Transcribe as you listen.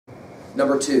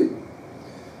Number 2,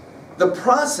 the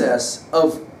process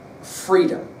of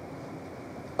freedom,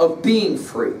 of being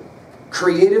free,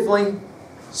 creatively,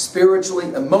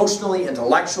 spiritually, emotionally,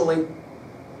 intellectually,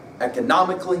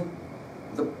 economically.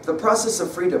 The process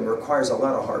of freedom requires a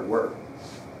lot of hard work.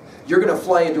 You're going to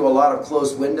fly into a lot of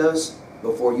closed windows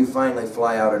before you finally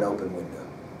fly out an open window.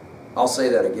 I'll say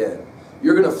that again.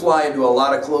 You're going to fly into a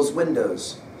lot of closed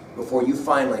windows before you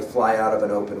finally fly out of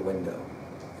an open window.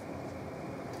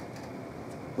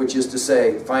 Which is to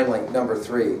say, finally, number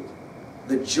 3,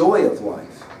 the joy of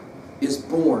life is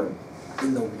born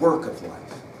in the work of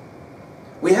life.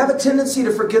 We have a tendency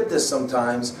to forget this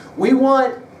sometimes. We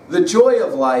want the joy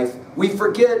of life. We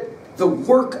forget the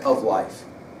work of life.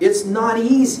 It's not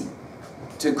easy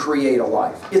to create a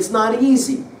life. It's not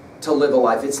easy to live a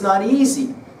life. It's not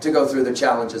easy to go through the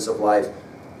challenges of life.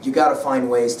 You got to find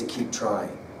ways to keep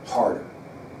trying harder.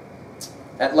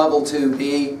 At level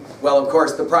 2B, well, of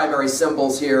course, the primary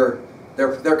symbols here,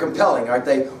 they're compelling, aren't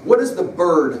they? What does the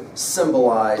bird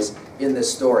symbolize in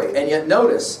this story? And yet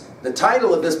notice, the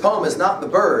title of this poem is not the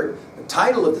bird. The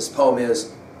title of this poem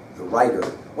is the writer.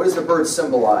 What does the bird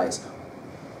symbolize?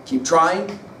 Keep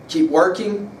trying, keep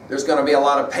working. There's going to be a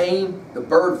lot of pain. The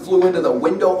bird flew into the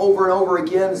window over and over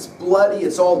again. It's bloody,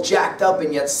 it's all jacked up,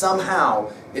 and yet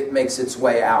somehow it makes its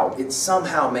way out. It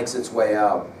somehow makes its way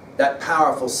out. That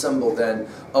powerful symbol then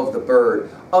of the bird.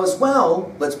 As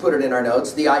well, let's put it in our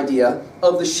notes, the idea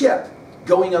of the ship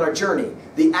going on a journey.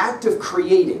 The act of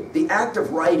creating, the act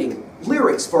of writing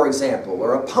lyrics, for example,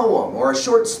 or a poem, or a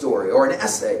short story, or an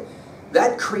essay.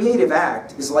 That creative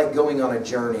act is like going on a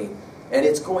journey, and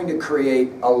it's going to create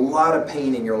a lot of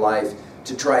pain in your life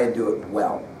to try and do it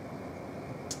well.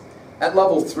 At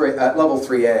level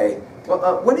 3A,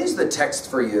 well, what is the text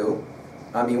for you?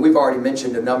 I mean, we've already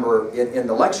mentioned a number in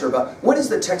the lecture, but what is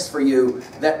the text for you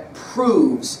that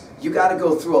proves you got to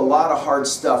go through a lot of hard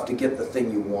stuff to get the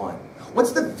thing you want?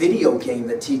 What's the video game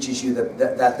that teaches you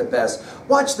that the best?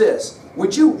 Watch this.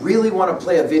 Would you really want to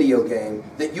play a video game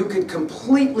that you could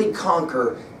completely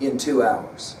conquer in 2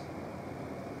 hours?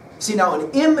 See, now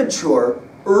an immature,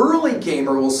 early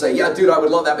gamer will say, yeah, dude, I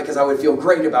would love that because I would feel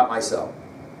great about myself.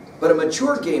 But a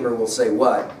mature gamer will say,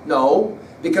 what? No,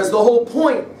 because the whole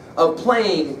point of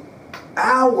playing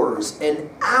hours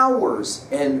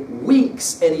and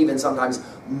weeks and even sometimes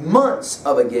months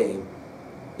of a game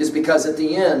is because at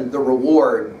the end the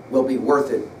reward will be worth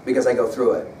it because I go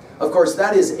through it. Of course,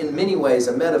 that is in many ways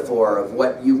a metaphor of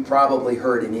what you've probably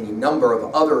heard in any number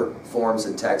of other forms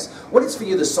and texts. What is for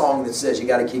you the song that says you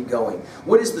got to keep going?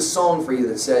 What is the song for you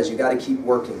that says you got to keep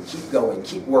working, keep going,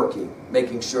 keep working,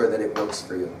 making sure that it works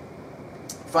for you?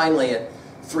 Finally, at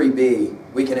 3B,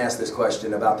 we can ask this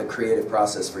question about the creative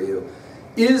process for you.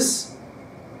 Is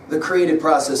the creative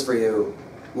process for you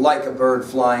like a bird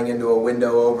flying into a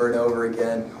window over and over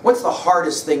again? What's the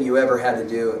hardest thing you ever had to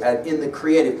do in the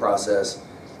creative process?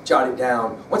 Jot it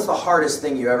down. What's the hardest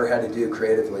thing you ever had to do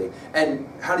creatively? And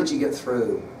how did you get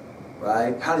through?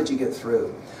 Right? How did you get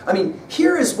through? I mean,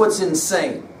 here is what's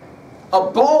insane. A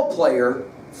ball player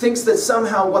thinks that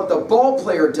somehow what the ball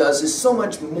player does is so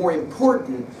much more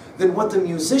important than what the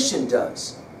musician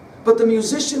does. But the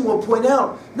musician will point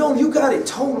out, no, you got it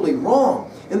totally wrong.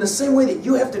 In the same way that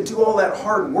you have to do all that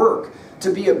hard work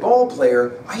to be a ball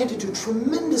player, I had to do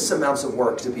tremendous amounts of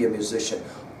work to be a musician.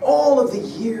 All of the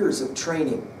years of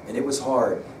training, and it was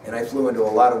hard, and I flew into a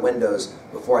lot of windows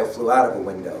before I flew out of a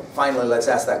window. Finally, let's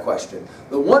ask that question.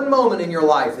 The one moment in your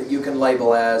life that you can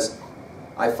label as,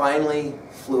 I finally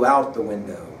flew out the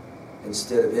window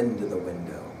instead of into the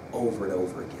window over and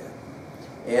over again.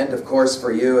 And of course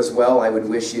for you as well, I would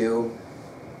wish you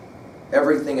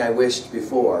everything I wished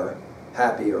before,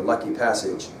 happy or lucky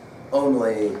passage,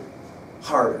 only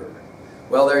harder.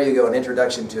 Well, there you go, an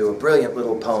introduction to a brilliant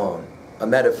little poem, a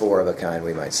metaphor of a kind,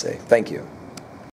 we might say. Thank you.